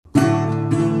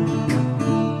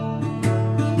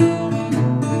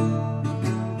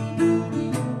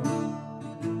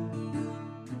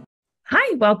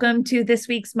welcome to this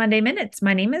week's Monday Minutes.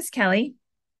 My name is Kelly.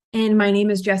 And my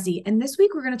name is Jessie. And this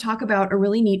week we're going to talk about a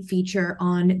really neat feature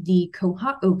on the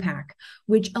Koha OPAC,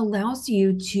 which allows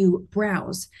you to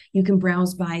browse. You can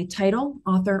browse by title,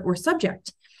 author, or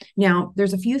subject. Now,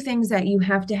 there's a few things that you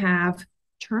have to have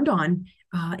turned on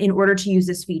in order to use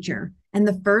this feature. And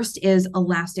the first is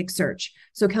Elasticsearch.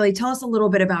 So Kelly, tell us a little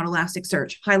bit about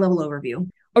Elasticsearch, high-level overview.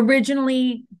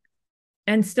 Originally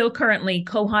and still currently,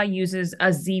 Koha uses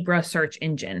a Zebra search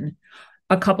engine.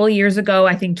 A couple of years ago,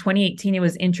 I think 2018, it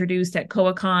was introduced at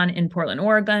KoaCon in Portland,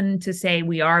 Oregon, to say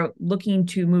we are looking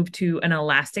to move to an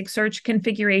Elasticsearch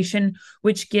configuration,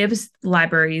 which gives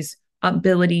libraries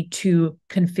ability to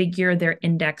configure their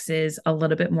indexes a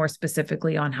little bit more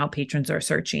specifically on how patrons are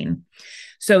searching.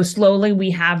 So slowly we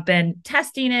have been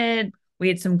testing it. We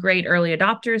had some great early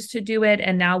adopters to do it.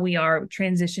 And now we are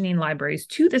transitioning libraries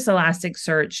to this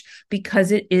Elasticsearch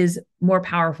because it is more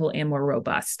powerful and more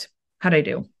robust. How'd I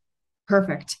do?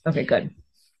 Perfect. Okay, good.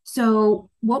 So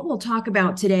what we'll talk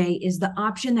about today is the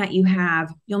option that you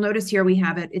have. You'll notice here we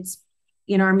have it. It's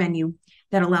in our menu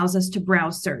that allows us to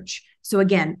browse search. So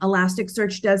again,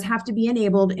 Elasticsearch does have to be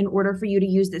enabled in order for you to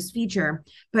use this feature.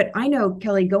 But I know,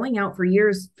 Kelly, going out for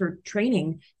years for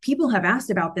training, people have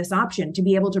asked about this option to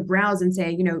be able to browse and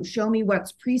say, show me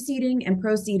what's preceding and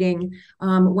proceeding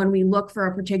when we look for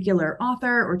a particular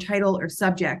author or title or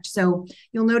subject. So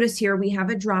you'll notice here we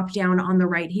have a drop down on the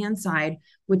right-hand side,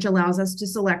 which allows us to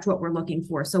select what we're looking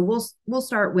for. So we'll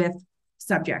start with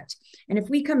subject. And if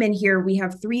we come in here, we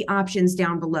have three options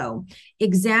down below.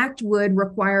 Exact would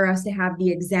require us to have the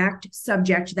exact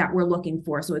subject that we're looking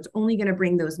for. So it's only going to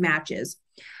bring those matches.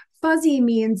 Fuzzy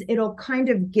means it'll kind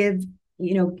of give,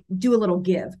 do a little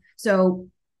give. So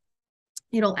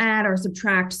it'll add or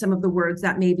subtract some of the words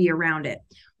that may be around it.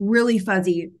 Really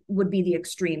fuzzy would be the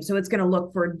extreme. So it's going to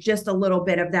look for just a little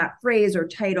bit of that phrase or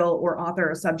title or author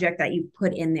or subject that you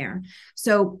put in there.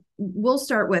 So we'll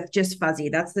start with just fuzzy.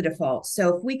 That's the default.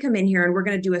 So if we come in here and we're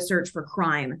going to do a search for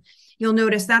crime, you'll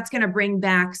notice that's going to bring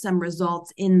back some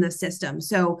results in the system.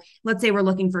 So let's say we're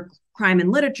looking for crime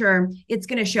in literature. It's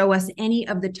going to show us any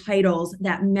of the titles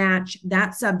that match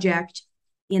that subject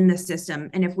in the system.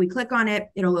 And if we click on it,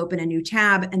 it'll open a new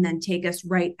tab and then take us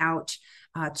right out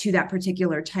to that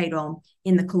particular title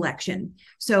in the collection.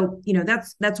 So,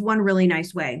 that's one really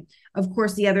nice way. Of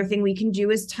course, the other thing we can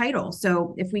do is title.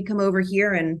 So if we come over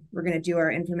here and we're going to do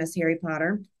our infamous Harry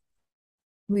Potter,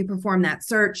 we perform that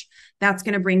search, that's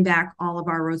going to bring back all of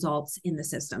our results in the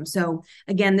system. So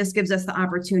again, this gives us the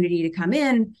opportunity to come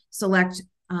in, select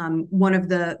one of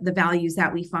the values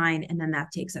that we find, and then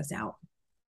that takes us out.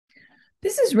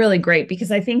 This is really great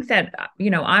because I think that,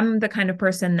 I'm the kind of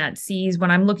person that sees when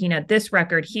I'm looking at this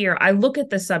record here, I look at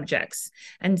the subjects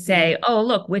and say, oh,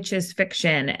 look, which is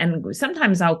fiction. And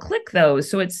sometimes I'll click those.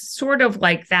 So it's sort of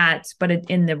like that, but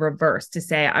in the reverse to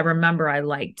say, I remember I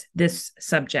liked this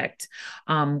subject.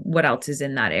 What else is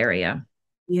in that area?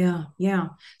 Yeah.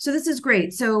 So this is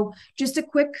great. So just a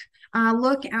quick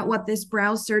look at what this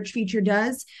browse search feature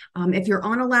does. If you're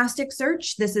on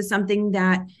Elasticsearch, this is something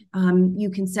that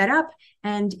you can set up.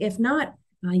 And if not,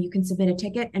 you can submit a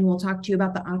ticket and we'll talk to you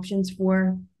about the options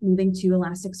for moving to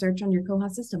Elasticsearch on your Koha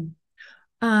system.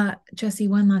 Jessie,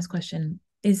 one last question.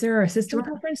 Is there a system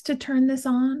preference to turn this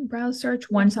on, browse search,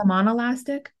 once I'm on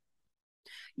Elastic?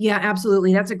 Yeah,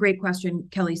 absolutely. That's a great question,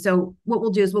 Kelly. So what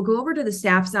we'll do is we'll go over to the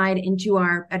staff side into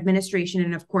our administration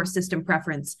and, of course, system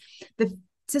preference. The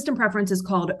system preference is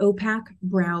called OPAC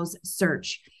Browse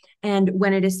Search. And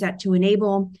when it is set to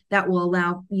enable, that will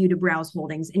allow you to browse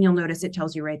holdings. And you'll notice it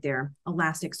tells you right there,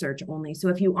 Elasticsearch only. So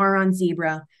if you are on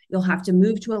Zebra, you'll have to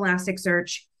move to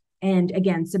Elasticsearch and,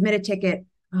 again, submit a ticket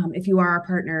if you are our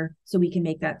partner so we can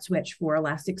make that switch for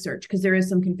Elasticsearch because there is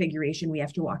some configuration we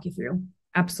have to walk you through.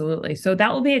 Absolutely. So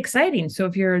that will be exciting. So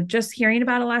if you're just hearing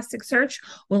about Elasticsearch,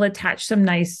 we'll attach some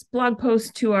nice blog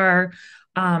posts to our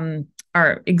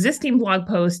existing blog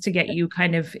posts to get you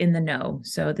kind of in the know.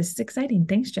 So this is exciting.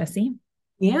 Thanks, Jessie.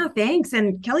 Yeah, thanks.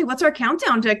 And Kelly, what's our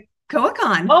countdown to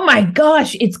KoaCon? Oh my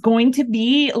gosh, it's going to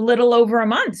be a little over a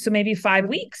month. So maybe 5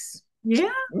 weeks. Yeah.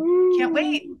 Can't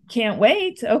wait. Can't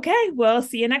wait. Okay. Well,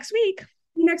 see you next week.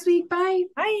 See you next week. Bye.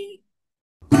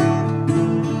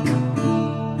 Bye.